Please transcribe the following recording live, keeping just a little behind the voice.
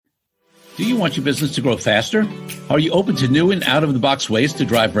Do you want your business to grow faster? Are you open to new and out-of-the-box ways to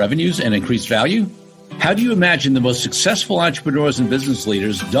drive revenues and increase value? How do you imagine the most successful entrepreneurs and business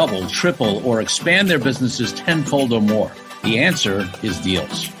leaders double, triple, or expand their businesses tenfold or more? The answer is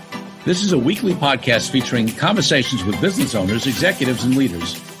Deals. This is a weekly podcast featuring conversations with business owners, executives, and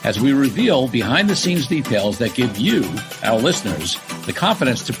leaders as we reveal behind-the-scenes details that give you, our listeners, the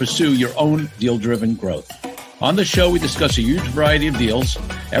confidence to pursue your own deal-driven growth. On the show, we discuss a huge variety of deals,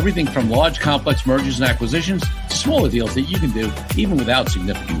 everything from large, complex mergers and acquisitions to smaller deals that you can do even without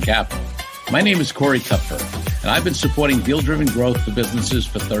significant capital. My name is Corey Kupfer, and I've been supporting deal-driven growth for businesses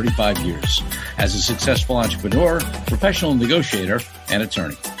for 35 years as a successful entrepreneur, professional negotiator, and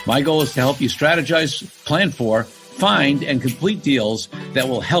attorney. My goal is to help you strategize, plan for, find, and complete deals that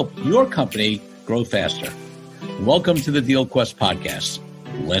will help your company grow faster. Welcome to the DealQuest podcast.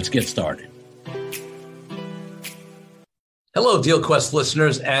 Let's get started. Hello, DealQuest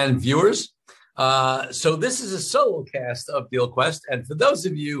listeners and viewers. So this is a solo cast of DealQuest. And for those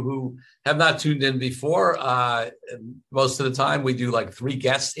of you who have not tuned in before, most of the time we do like 3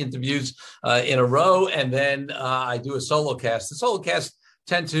 guest interviews in a row. And then I do a solo cast. The solo casts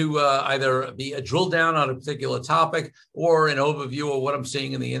tend to either be a drill down on a particular topic or an overview of what I'm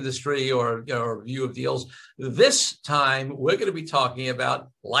seeing in the industry or a review of deals. This time, we're going to be talking about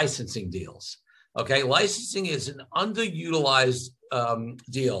licensing deals. Okay, licensing is an underutilized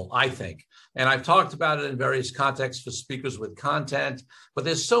deal, I think. And I've talked about it in various contexts for speakers with content, but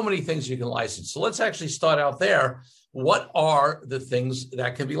there's so many things you can license. So let's actually start out there. What are the things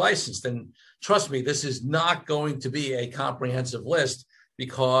that can be licensed? And trust me, this is not going to be a comprehensive list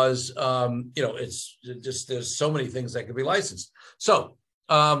because, it's just, there's so many things that can be licensed. So,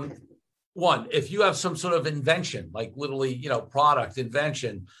 one, if you have some sort of invention, like literally, product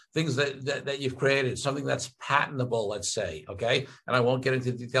invention, things that you've created, something that's patentable, let's say, okay? And I won't get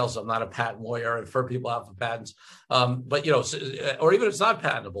into details. I'm not a patent lawyer. I refer people out for patents. But, or even if it's not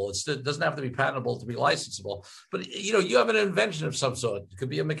patentable, it doesn't have to be patentable to be licensable. But, you have an invention of some sort. It could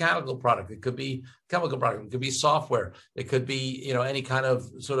be a mechanical product. It could be a chemical product. It could be software. It could be, any kind of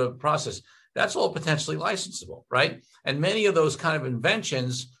sort of process. That's all potentially licensable, right? And many of those kind of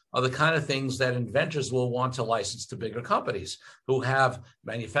inventions are the kind of things that inventors will want to license to bigger companies who have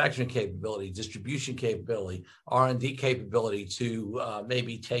manufacturing capability, distribution capability, R&D capability to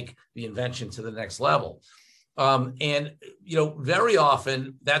maybe take the invention to the next level. Very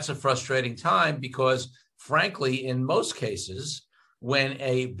often that's a frustrating time because, frankly, in most cases, when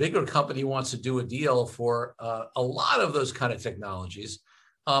a bigger company wants to do a deal for a lot of those kind of technologies,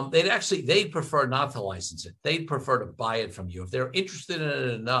 they'd prefer not to license it. They'd prefer to buy it from you. If they're interested in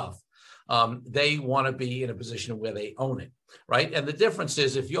it enough, they want to be in a position where they own it, right? And the difference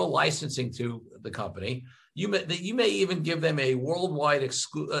is if you're licensing to the company, you may even give them a worldwide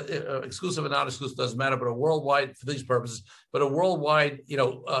exclusive and non-exclusive, doesn't matter, but a worldwide, for these purposes, but a worldwide,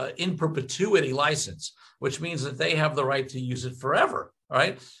 in perpetuity license, which means that they have the right to use it forever, all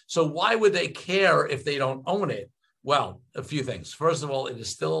right? So why would they care if they don't own it? Well, a few things. First of all, it is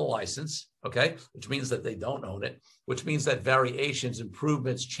still a license, okay, which means that they don't own it, which means that variations,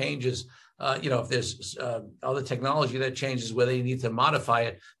 improvements, changes, if there's other technology that changes where they need to modify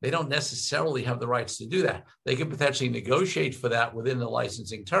it, they don't necessarily have the rights to do that. They can potentially negotiate for that within the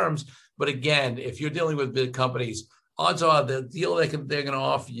licensing terms. But again, if you're dealing with big companies, odds are the deal they're going to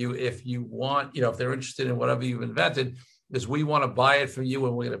offer you if you want, if they're interested in whatever you've invented, is we want to buy it from you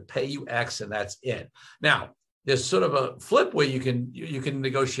and we're going to pay you X and that's it. Now, there's sort of a flip where you can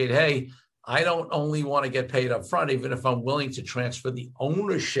negotiate, hey, I don't only want to get paid up front, even if I'm willing to transfer the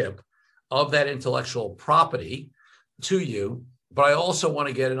ownership of that intellectual property to you, but I also want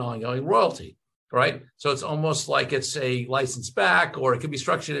to get an ongoing royalty, right? So it's almost like it's a license back, or it can be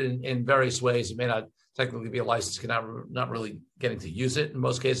structured in various ways. It may not technically be a license, not really getting to use it. In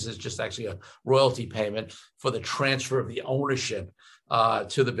most cases, it's just actually a royalty payment for the transfer of the ownership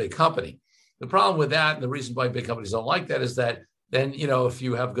to the big company. The problem with that, and the reason why big companies don't like that, is that then, if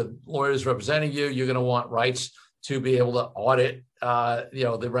you have good lawyers representing you, you're going to want rights to be able to audit,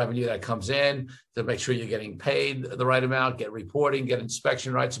 the revenue that comes in, to make sure you're getting paid the right amount, get reporting, get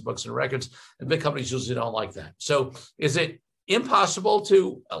inspection rights of books and records. And big companies usually don't like that. So is it impossible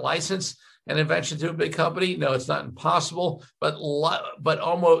to license an invention to a big company? No, it's not impossible, but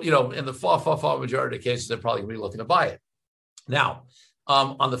almost, in the far majority of cases, they're probably going to be looking to buy it. Now,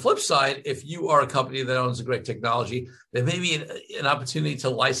 on the flip side, if you are a company that owns a great technology, there may be an opportunity to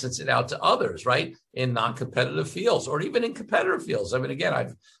license it out to others, right? In non-competitive fields or even in competitive fields. I mean,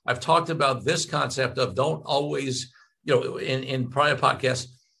 again, I've talked about this concept of don't always, in prior podcasts,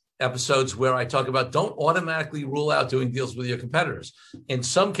 episodes where I talk about don't automatically rule out doing deals with your competitors. In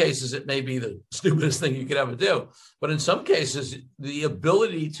some cases, it may be the stupidest thing you could ever do. But in some cases, the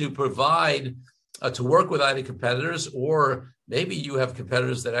ability to provide, to work with either competitors, or maybe you have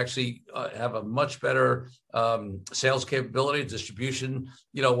competitors that actually have a much better sales capability, distribution,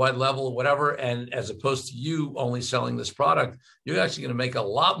 wide level, whatever. And as opposed to you only selling this product, you're actually going to make a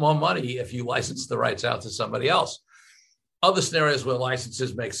lot more money if you license the rights out to somebody else. Other scenarios where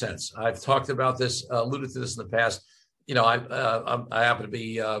licenses make sense. I've talked about this, alluded to this in the past. I happen to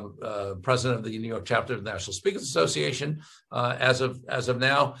be president of the New York chapter of the National Speakers Association as of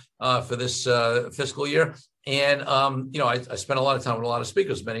now for this fiscal year. And, I spent a lot of time with a lot of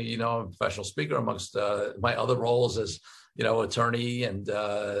speakers. Many of you know I'm a professional speaker amongst my other roles as, attorney and,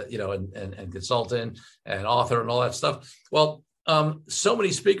 and consultant and author and all that stuff. Well, so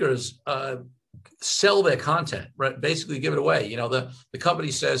many speakers sell their content, right? Basically give it away. The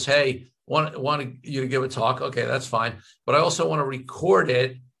company says, hey, want you to give a talk. Okay, that's fine. But I also want to record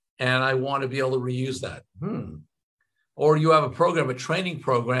it and I want to be able to reuse that. Or you have a program, a training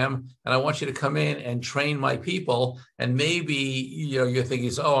program, and I want you to come in and train my people. And maybe, you're thinking,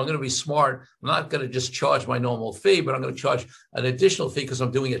 I'm going to be smart. I'm not going to just charge my normal fee, but I'm going to charge an additional fee because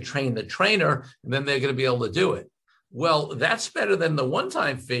I'm doing a train the trainer, and then they're going to be able to do it. Well, that's better than the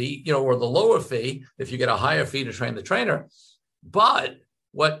one-time fee, or the lower fee if you get a higher fee to train the trainer. But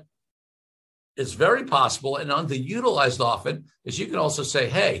what is very possible and underutilized often is you can also say,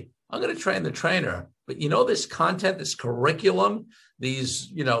 hey, I'm going to train the trainer, but this content, this curriculum,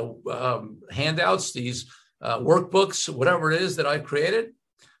 these, handouts, these workbooks, whatever it is that I've created,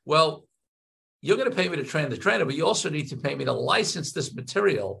 well, you're going to pay me to train the trainer, but you also need to pay me to license this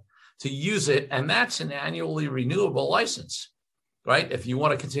material to use it. And that's an annually renewable license, right? If you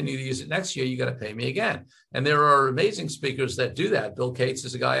want to continue to use it next year, you got to pay me again. And there are amazing speakers that do that. Bill Cates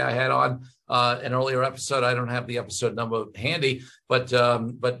is a guy I had on an earlier episode. I don't have the episode number handy, but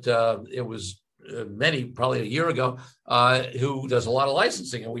it was probably a year ago, who does a lot of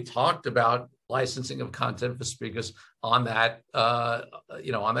licensing. And we talked about licensing of content for speakers on that,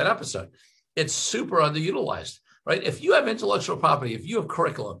 on that episode. It's super underutilized. Right? If you have intellectual property, if you have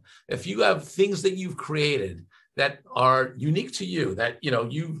curriculum, if you have things that you've created that are unique to you, that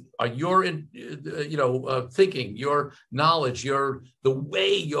you are your thinking, your knowledge, the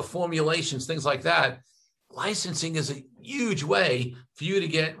way, your formulations, things like that, licensing is a huge way for you to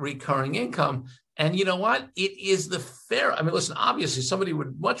get recurring income. And you know what? It is the fair. I mean, listen, obviously somebody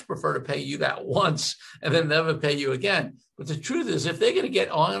would much prefer to pay you that once and then never pay you again. But the truth is, if they're going to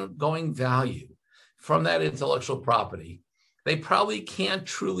get ongoing value from that intellectual property, they probably can't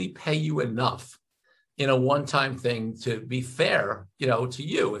truly pay you enough in a one-time thing to be fair, to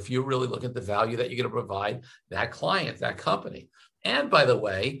you, if you really look at the value that you're going to provide that client, that company. And by the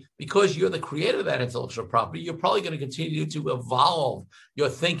way, because you're the creator of that intellectual property, you're probably going to continue to evolve your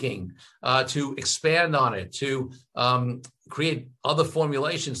thinking, to expand on it, to create other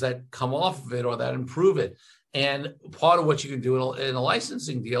formulations that come off of it or that improve it. And part of what you can do in a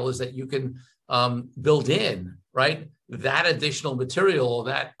licensing deal is that you can build in, right, that additional material or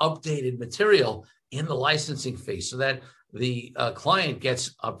that updated material in the licensing fee so that the client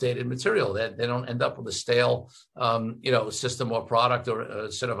gets updated material, that they don't end up with a stale, system or product or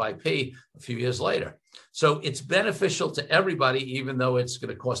a set of IP a few years later. So it's beneficial to everybody, even though it's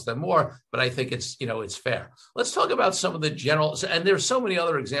going to cost them more. But I think it's, it's fair. Let's talk about some of the general, and there's so many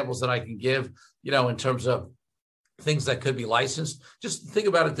other examples that I can give, in terms of things that could be licensed. Just think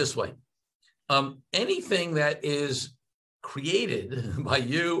about it this way. Anything that is created by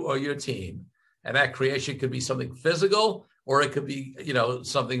you or your team, and that creation could be something physical, or it could be,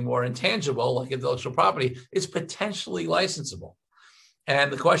 something more intangible like intellectual property, is potentially licensable.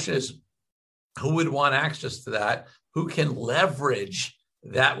 And the question is, who would want access to that? Who can leverage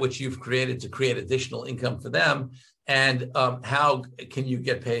that which you've created to create additional income for them? And how can you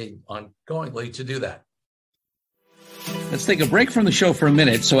get paid ongoingly to do that? Let's take a break from the show for a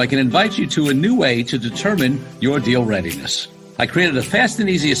minute so I can invite you to a new way to determine your deal readiness. I created a fast and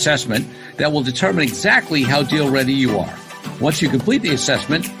easy assessment that will determine exactly how deal ready you are. Once you complete the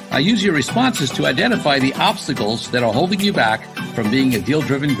assessment, I use your responses to identify the obstacles that are holding you back from being a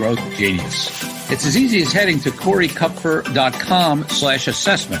deal-driven growth genius. It's as easy as heading to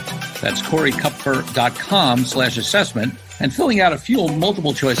CoreyKupfer.com/assessment. That's CoreyKupfer.com/assessment and filling out a few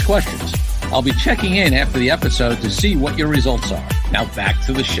multiple choice questions. I'll be checking in after the episode to see what your results are. Now back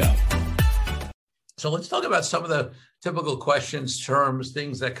to the show. So let's talk about some of the typical questions, terms,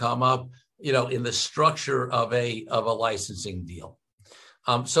 things that come up, in the structure of a licensing deal.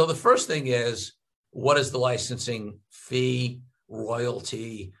 So the first thing is, what is the licensing fee,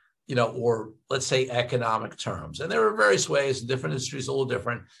 royalty, or let's say economic terms. And there are various ways in different industries, a little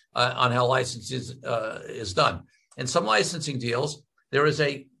different on how licensing is done. In some licensing deals, there is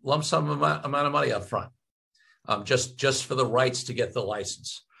a lump sum amount of money up front, just for the rights to get the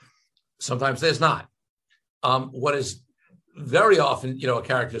license. Sometimes there's not. What is very often, a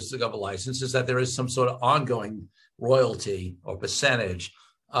characteristic of a license is that there is some sort of ongoing royalty or percentage,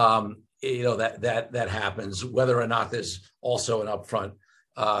 that happens, whether or not there's also an upfront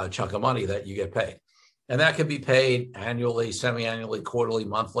chunk of money that you get paid. And that can be paid annually, semi-annually, quarterly,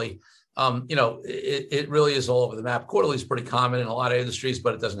 monthly. It really is all over the map. Quarterly is pretty common in a lot of industries,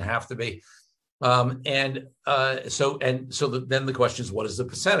 but it doesn't have to be. So then the question is, what is the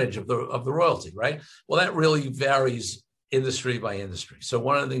percentage of the royalty, right? Well, that really varies industry by industry. So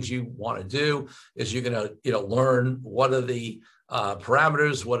one of the things you want to do is you're going to, learn what are the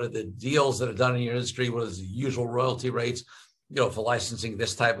parameters, what are the deals that are done in your industry, what is the usual royalty rates, for licensing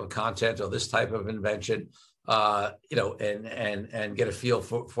this type of content or this type of invention, and get a feel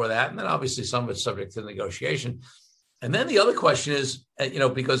for that. And then obviously some of it's subject to negotiation. And then the other question is,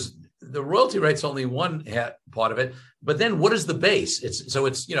 because the royalty rate's only one part of it, but then what is the base? It's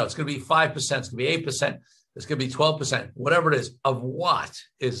going to be 5%, it's going to be 8%, it's going to be 12%, whatever it is, of what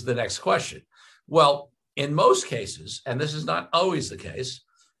is the next question. Well, in most cases, and this is not always the case,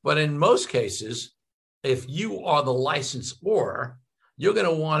 but in most cases, if you are the licensor, you're going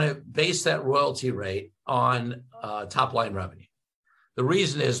to want to base that royalty rate on top line revenue. The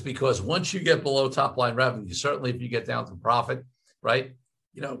reason is because once you get below top line revenue, certainly if you get down to profit, right?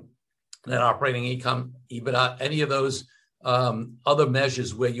 Net operating income, EBITDA, any of those other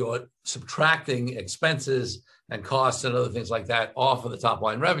measures where you're subtracting expenses and costs and other things like that off of the top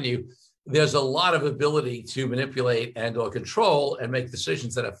line revenue, there's a lot of ability to manipulate and or control and make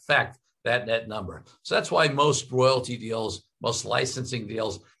decisions that affect that net number. So that's why most royalty deals, most licensing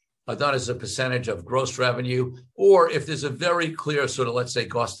deals are done as a percentage of gross revenue, or if there's a very clear sort of, let's say,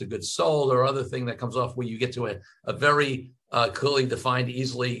 cost of goods sold or other thing that comes off where you get to a very clearly defined,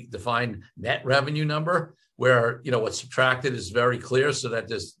 easily defined net revenue number where, what's subtracted is very clear so that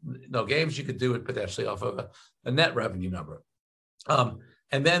there's no games. You could do it potentially off of a net revenue number.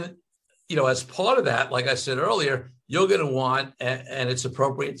 And then, as part of that, like I said earlier, you're going to want, and it's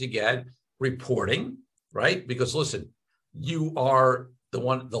appropriate to get reporting, right? Because listen, you are the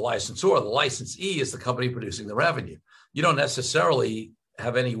licensor, the licensee is the company producing the revenue. You don't necessarily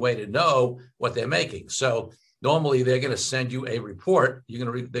have any way to know what they're making. So normally they're going to send you a report. They're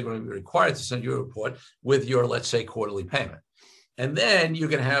going to be required to send you a report with your, let's say, quarterly payment. And then you're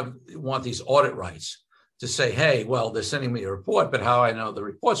going to want these audit rights to say, hey, well, they're sending me a report, but how I know the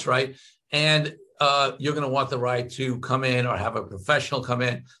report's right. And you're going to want the right to come in or have a professional come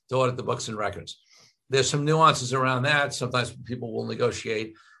in to audit the books and records. There's some nuances around that. Sometimes people will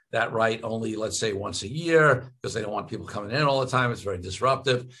negotiate that right only, let's say, once a year because they don't want people coming in all the time. It's very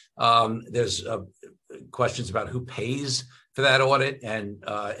disruptive. There's questions about who pays for that audit. And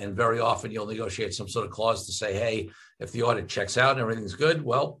very often you'll negotiate some sort of clause to say, hey, if the audit checks out and everything's good,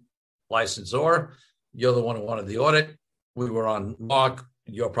 well, licensor, you're the one who wanted the audit. We were on mark.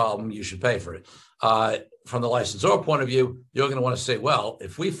 Your problem, you should pay for it. From the licensor point of view, you're going to want to say, well,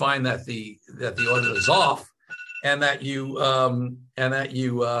 if we find that the audit is off and that you owe,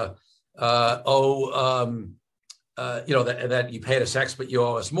 that you paid us X, but you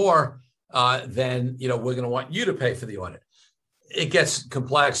owe us more, then, we're going to want you to pay for the audit. It gets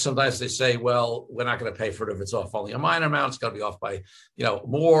complex. Sometimes they say, well, we're not going to pay for it if it's off only a minor amount. It's going to be off by,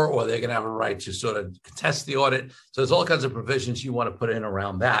 more, or they're going to have a right to sort of contest the audit. So there's all kinds of provisions you want to put in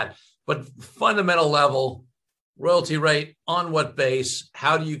around that. But fundamental level, royalty rate, on what base?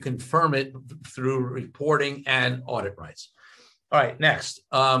 How do you confirm it through reporting and audit rights? All right, next,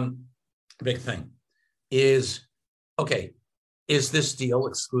 big thing is, okay, is this deal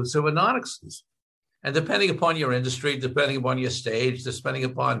exclusive or non-exclusive? And depending upon your industry, depending upon your stage, depending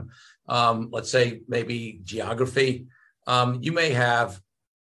upon, let's say, maybe geography, you may have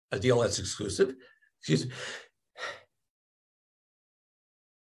a deal that's exclusive. Excuse me.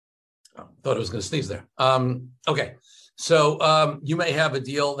 Oh, thought I was going to sneeze there. Okay. So you may have a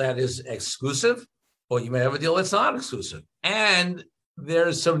deal that is exclusive, or you may have a deal that's not exclusive. And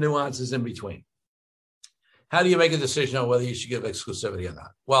there's some nuances in between. How do you make a decision on whether you should give exclusivity or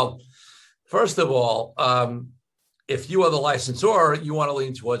not? Well, first of all, if you are the licensor, you want to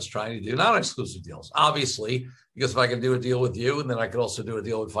lean towards trying to do non-exclusive deals. Obviously, because if I can do a deal with you, and then I could also do a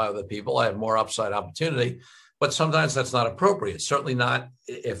deal with 5 other people, I have more upside opportunity. But sometimes that's not appropriate. Certainly not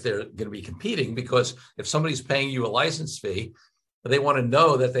if they're going to be competing, because if somebody's paying you a license fee, they want to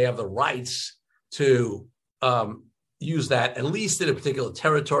know that they have the rights to, use that at least in a particular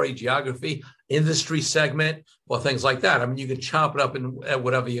territory, geography, industry segment, or things like that. I mean, you can chop it up in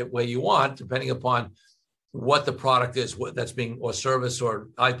whatever way you want, depending upon what the product is, what that's being, or service or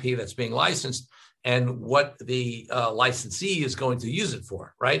IP that's being licensed, and what the licensee is going to use it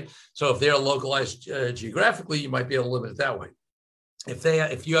for, right? So if they're localized geographically, you might be able to limit it that way.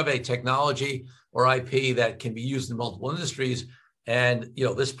 If you have a technology or IP that can be used in multiple industries, and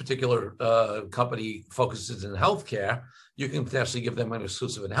this particular company focuses in healthcare, you can potentially give them an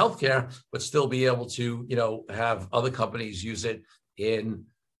exclusive in healthcare, but still be able to have other companies use it in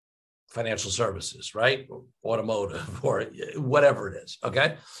financial services, right? Automotive, or whatever it is.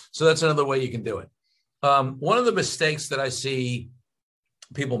 Okay, so that's another way you can do it. One of the mistakes that I see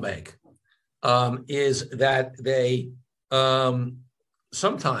people make is that they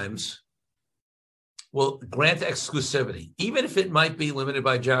sometimes will grant exclusivity, even if it might be limited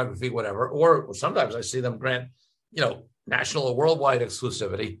by geography, whatever, or sometimes I see them grant, national or worldwide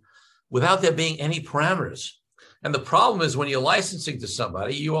exclusivity without there being any parameters. And the problem is when you're licensing to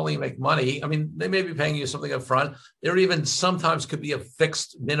somebody, you only make money. I mean, they may be paying you something up front. There even sometimes could be a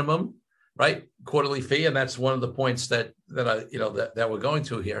fixed minimum, right? Quarterly fee. And that's one of the points that we're going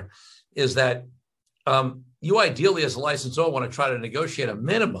to here, is that you ideally as a licensor want to try to negotiate a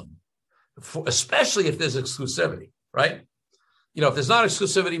minimum, especially if there's exclusivity, right? If there's not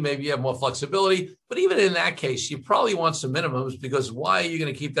exclusivity, maybe you have more flexibility. But even in that case, you probably want some minimums, because why are you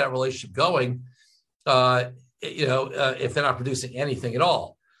going to keep that relationship going if they're not producing anything at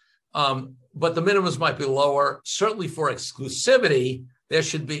all? But the minimums might be lower. Certainly for exclusivity,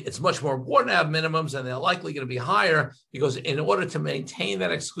 it's much more important to have minimums, and they're likely going to be higher, because in order to maintain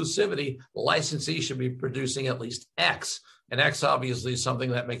that exclusivity, the licensee should be producing at least X. And X obviously is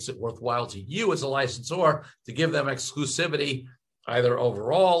something that makes it worthwhile to you as a licensor to give them exclusivity, either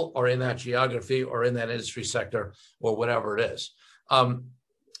overall or in that geography or in that industry sector or whatever it is.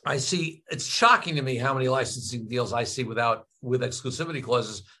 It's shocking to me how many licensing deals I see with exclusivity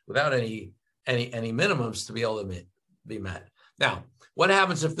clauses, without any minimums to be able to be met. Now, what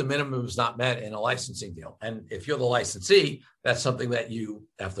happens if the minimum is not met in a licensing deal? And if you're the licensee, that's something that you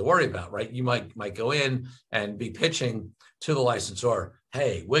have to worry about, right? You might go in and be pitching to the licensor,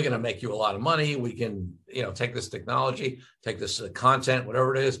 hey, we're going to make you a lot of money. We can, take this technology, take this content,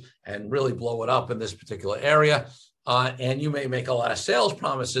 whatever it is, and really blow it up in this particular area. And you may make a lot of sales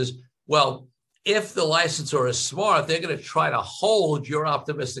promises. Well, if the licensor is smart, they're going to try to hold your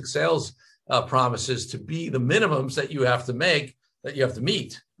optimistic sales promises to be the minimums that you have to make, that you have to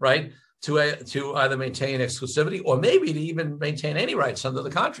meet, right? To either maintain exclusivity or maybe to even maintain any rights under the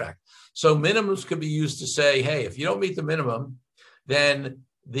contract. So minimums could be used to say, hey, if you don't meet the minimum, then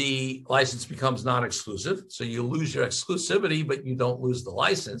the license becomes non-exclusive. So you lose your exclusivity, but you don't lose the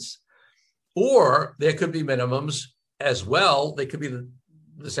license. Or there could be minimums as well. They could be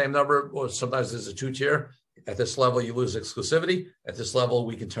the same number, or sometimes there's a two-tier. At this level, you lose exclusivity. At this level,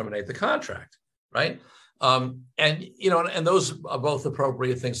 we can terminate the contract, right? And those are both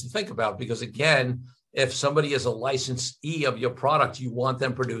appropriate things to think about, because again, if somebody is a licensee of your product, you want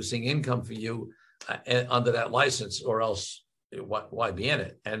them producing income for you under that license, or else why be in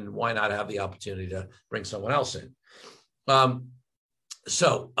it? And why not have the opportunity to bring someone else in?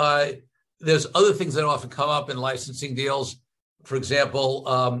 So there's other things that often come up in licensing deals. For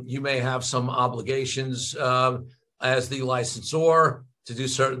example, you may have some obligations as the licensor to do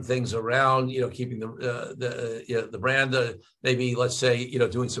certain things around, keeping the brand, maybe let's say,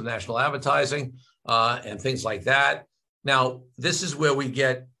 doing some national advertising and things like that. Now, this is where we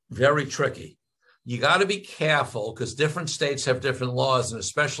get very tricky. You got to be careful, because different states have different laws, and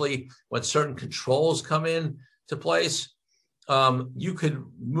especially when certain controls come in to place, you could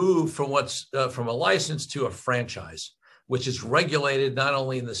move from a license to a franchise, which is regulated not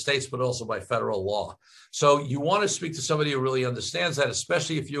only in the states, but also by federal law. So you want to speak to somebody who really understands that,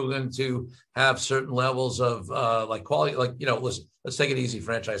 especially if you're going to have certain levels of quality, listen, let's take it easy,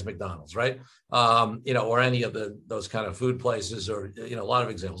 franchise McDonald's, right? Or any of those kind of food places, or, a lot of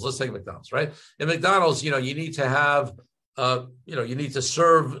examples. Let's take McDonald's, right? In McDonald's, you need to have, you need to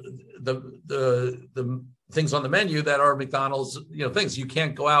serve the things on the menu that are McDonald's, things. You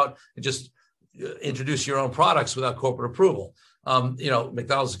can't go out and just introduce your own products without corporate approval.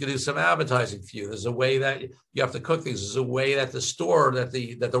 McDonald's can do some advertising for you. There's a way that you have to cook things. There's a way that the store, that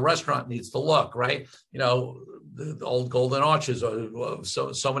the restaurant needs to look, right? The old Golden Arches, or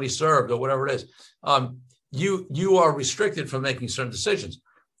so many served, or whatever it is. You are restricted from making certain decisions.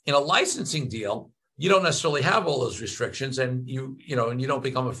 In a licensing deal, you don't necessarily have all those restrictions, and you don't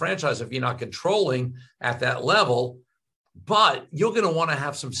become a franchise if you're not controlling at that level But you're going to want to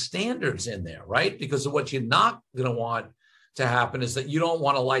have some standards in there, right? Because of what you're not going to want to happen is that you don't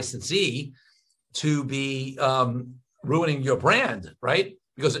want a licensee to be ruining your brand, right?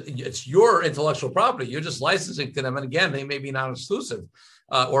 Because it's your intellectual property. You're just licensing to them. And again, they may be non-exclusive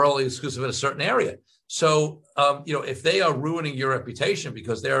or only exclusive in a certain area. So, if they are ruining your reputation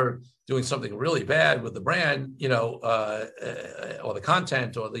because they're doing something really bad with the brand, or the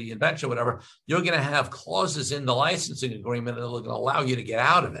content or the invention, whatever, you're going to have clauses in the licensing agreement that are going to allow you to get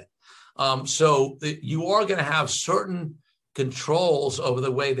out of it. So you are going to have certain controls over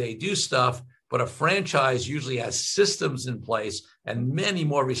the way they do stuff, but a franchise usually has systems in place and many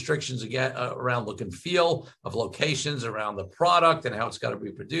more restrictions again around look and feel of locations, around the product and how it's got to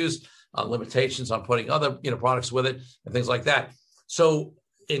be produced, limitations on putting other products with it and things like that. So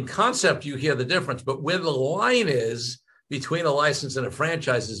in concept, you hear the difference, but where the line is between a license and a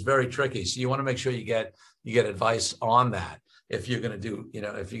franchise is very tricky. So you want to make sure you get advice on that if you're going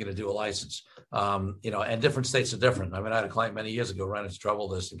to do a license. And different states are different. I mean, I had a client many years ago ran into trouble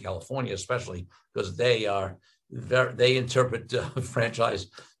with this in California, especially because they interpret franchise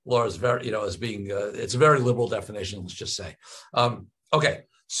law as very, as being it's a very liberal definition. Let's just say. Okay,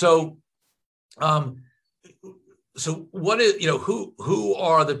 so. So what is, who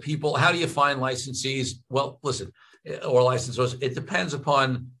are the people? How do you find licensees? Well, listen, or licensors, it depends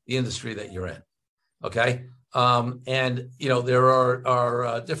upon the industry that you're in. Okay. There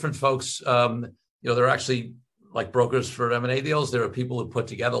are different folks, they're actually like brokers for M&A deals. There are people who put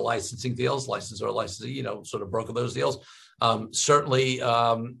together licensing deals, licensor, licensee, sort of broker those deals. Certainly,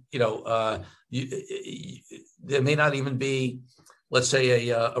 there may not even be, let's say,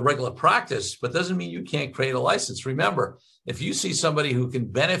 a regular practice, but doesn't mean you can't create a license. Remember, if you see somebody who can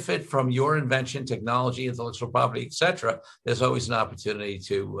benefit from your invention, technology, intellectual property, et cetera, there's always an opportunity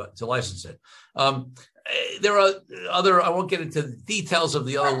to license it. There are I won't get into the details of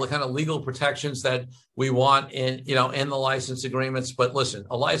the other kind of legal protections that we want in the license agreements. But listen,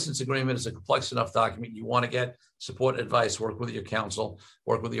 a license agreement is a complex enough document. You want to get support, advice, work with your counsel,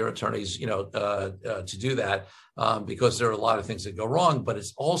 work with your attorneys, to do that because there are a lot of things that go wrong, but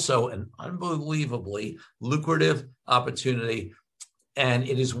it's also an unbelievably lucrative opportunity. And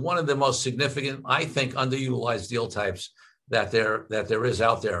it is one of the most significant, I think, underutilized deal types that there is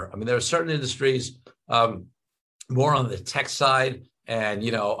out there. I mean, there are certain industries more on the tech side and,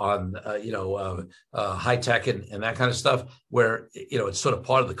 on, high tech and that kind of stuff where, it's sort of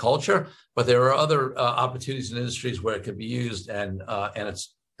part of the culture, but there are other opportunities in industries where it can be used and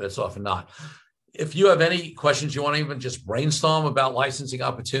it's often not. If you have any questions, you want to even just brainstorm about licensing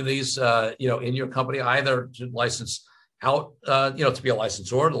opportunities, in your company, either to license out, to be a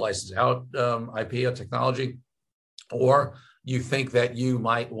licensor, to license out IP or technology, or you think that you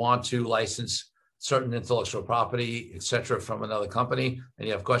might want to license certain intellectual property, et cetera, from another company, and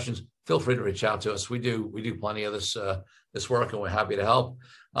you have questions, feel free to reach out to us. We do plenty of this work, and we're happy to help.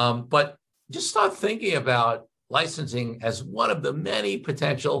 But just start thinking about licensing as one of the many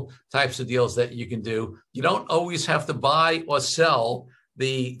potential types of deals that you can do. You don't always have to buy or sell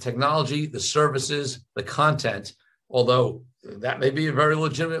the technology, the services, the content, although that may be a very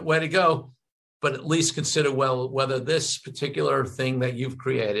legitimate way to go. But at least consider, whether this particular thing that you've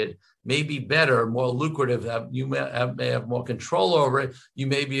created may be better, more lucrative, that you may have more control over it. You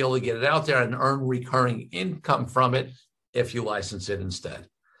may be able to get it out there and earn recurring income from it if you license it instead.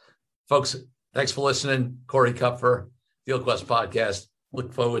 Folks, thanks for listening. Corey Kupfer, DealQuest Podcast.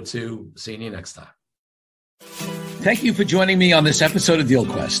 Look forward to seeing you next time. Thank you for joining me on this episode of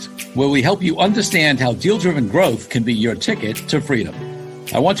DealQuest, where we help you understand how deal-driven growth can be your ticket to freedom.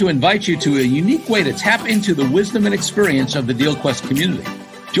 I want to invite you to a unique way to tap into the wisdom and experience of the DealQuest community.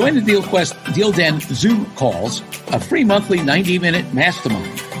 Join the DealQuest Deal Den Zoom calls, a free monthly 90-minute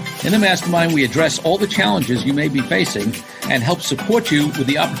mastermind. In the mastermind, we address all the challenges you may be facing and help support you with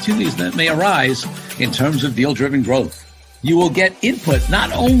the opportunities that may arise in terms of deal-driven growth. You will get input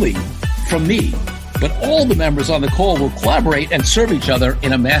not only from me, but all the members on the call will collaborate and serve each other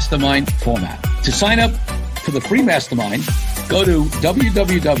in a mastermind format. To sign up for the free mastermind, go to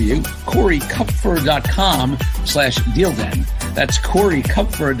www.corykupfer.com/dealden. That's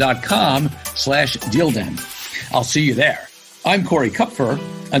corykupfer.com/dealden. I'll see you there. I'm Corey Kupfer.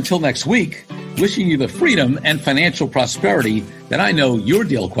 Until next week, wishing you the freedom and financial prosperity that I know your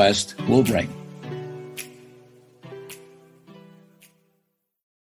DealQuest will bring.